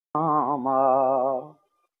Rama.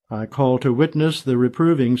 I call to witness the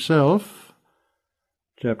reproving self,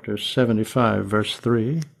 chapter 75, verse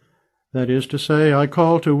 3. That is to say, I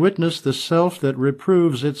call to witness the self that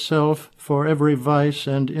reproves itself for every vice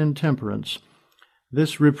and intemperance.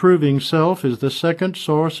 This reproving self is the second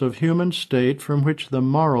source of human state from which the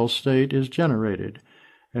moral state is generated.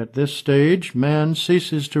 At this stage, man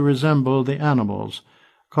ceases to resemble the animals.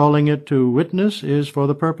 Calling it to witness is for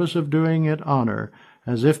the purpose of doing it honor,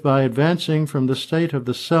 as if by advancing from the state of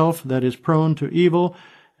the self that is prone to evil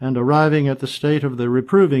and arriving at the state of the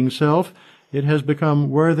reproving self, it has become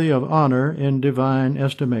worthy of honor in divine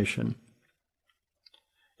estimation.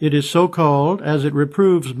 It is so called as it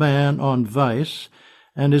reproves man on vice,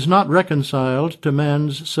 and is not reconciled to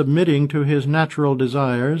man's submitting to his natural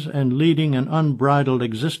desires and leading an unbridled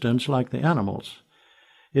existence like the animals.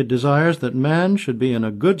 It desires that man should be in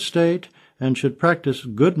a good state and should practice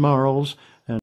good morals